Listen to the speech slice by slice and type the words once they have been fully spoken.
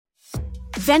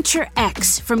Venture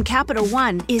X from Capital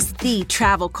One is the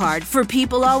travel card for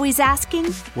people always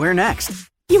asking, where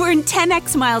next? You earn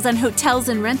 10x miles on hotels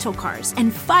and rental cars,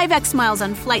 and 5x miles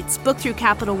on flights booked through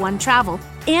Capital One Travel,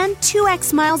 and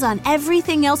 2x miles on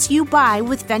everything else you buy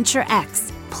with Venture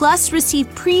X. Plus,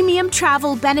 receive premium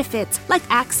travel benefits like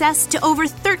access to over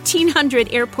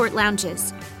 1,300 airport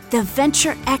lounges. The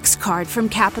Venture X card from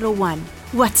Capital One.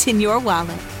 What's in your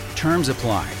wallet? Terms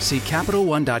apply. See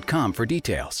CapitalOne.com for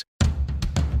details.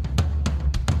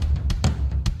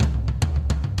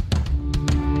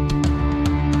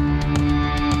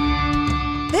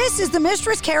 This is the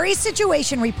Mistress Carrie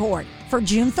Situation Report for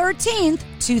June 13th,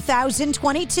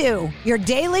 2022. Your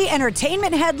daily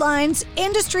entertainment headlines,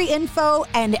 industry info,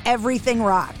 and everything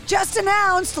rock. Just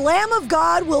announced, Lamb of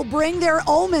God will bring their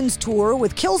Omens tour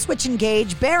with Killswitch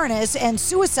Engage, Baroness, and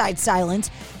Suicide Silence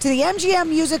to the MGM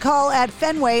Music Hall at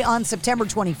Fenway on September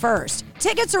 21st.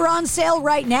 Tickets are on sale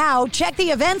right now. Check the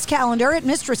events calendar at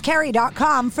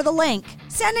mistresscarrie.com for the link.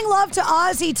 Sending love to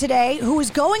Ozzy today, who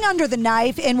is going under the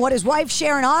knife in what his wife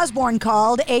Sharon Osbourne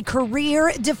called a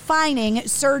career-defining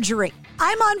surgery.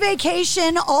 I'm on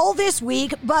vacation all this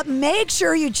week, but make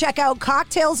sure you check out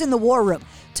Cocktails in the War Room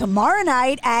tomorrow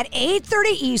night at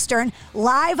 8:30 Eastern,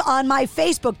 live on my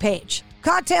Facebook page.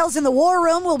 Cocktails in the War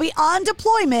Room will be on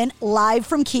deployment live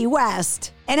from Key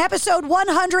West. And episode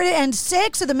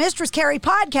 106 of the Mistress Carrie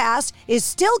podcast is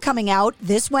still coming out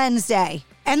this Wednesday.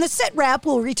 And the Sit Rep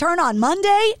will return on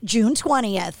Monday, June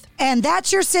 20th. And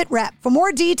that's your Sit Rep. For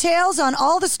more details on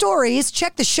all the stories,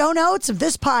 check the show notes of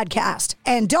this podcast.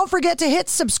 And don't forget to hit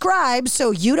subscribe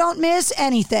so you don't miss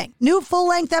anything. New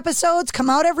full-length episodes come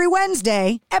out every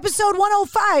Wednesday. Episode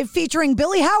 105 featuring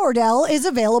Billy Howardell is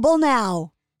available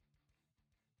now.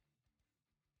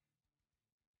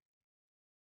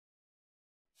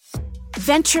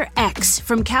 Venture X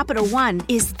from Capital One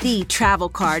is the travel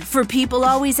card for people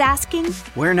always asking,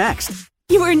 where next?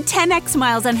 You earn 10x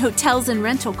miles on hotels and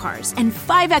rental cars, and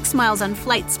 5x miles on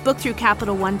flights booked through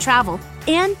Capital One Travel,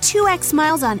 and 2x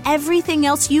miles on everything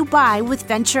else you buy with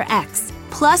Venture X.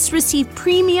 Plus, receive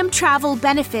premium travel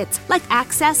benefits like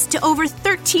access to over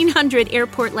 1,300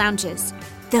 airport lounges.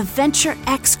 The Venture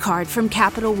X card from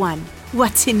Capital One.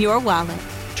 What's in your wallet?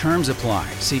 Terms apply.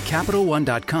 See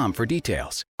CapitalOne.com for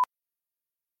details.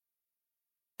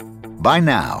 By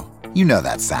now, you know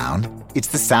that sound. It's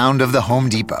the sound of the Home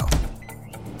Depot.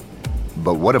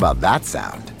 But what about that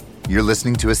sound? You're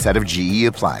listening to a set of GE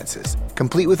appliances,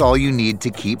 complete with all you need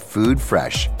to keep food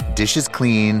fresh, dishes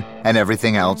clean, and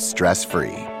everything else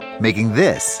stress-free. Making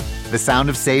this the sound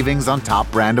of savings on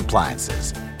top brand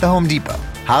appliances. The Home Depot.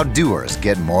 How doers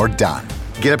get more done.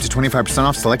 Get up to 25%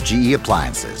 off select GE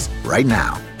appliances right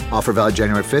now. Offer valid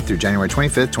January 5th through January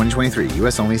 25th, 2023.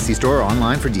 U.S. only. See store or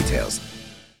online for details.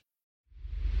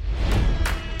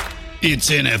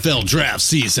 It's NFL draft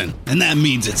season, and that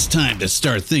means it's time to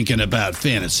start thinking about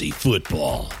fantasy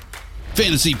football.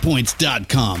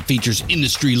 FantasyPoints.com features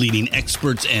industry-leading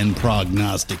experts and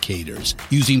prognosticators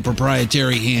using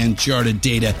proprietary hand-charted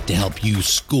data to help you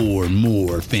score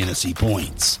more fantasy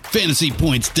points.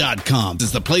 FantasyPoints.com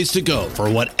is the place to go for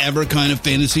whatever kind of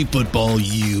fantasy football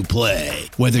you play.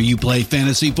 Whether you play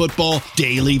fantasy football,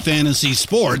 daily fantasy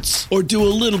sports, or do a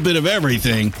little bit of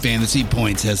everything, Fantasy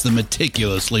Points has the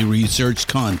meticulously researched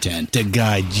content to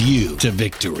guide you to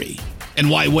victory. And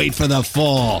why wait for the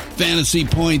fall? Fantasy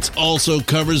Points also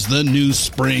covers the new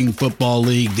spring football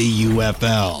league, the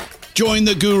UFL. Join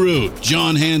the guru,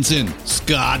 John Hansen,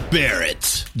 Scott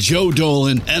Barrett, Joe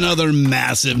Dolan, and other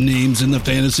massive names in the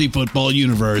fantasy football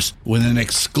universe with an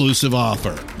exclusive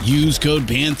offer. Use code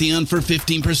Pantheon for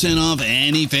 15% off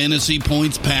any Fantasy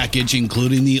Points package,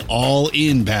 including the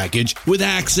all-in package, with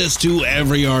access to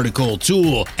every article,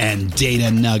 tool, and data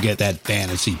nugget that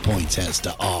Fantasy Points has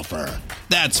to offer.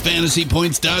 That's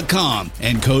FantasyPoints.com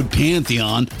and code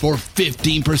Pantheon for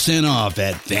 15% off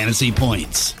at Fantasy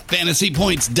Points.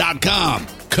 FantasyPoints.com,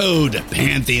 code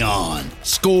Pantheon.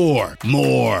 Score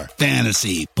more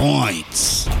fantasy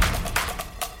points.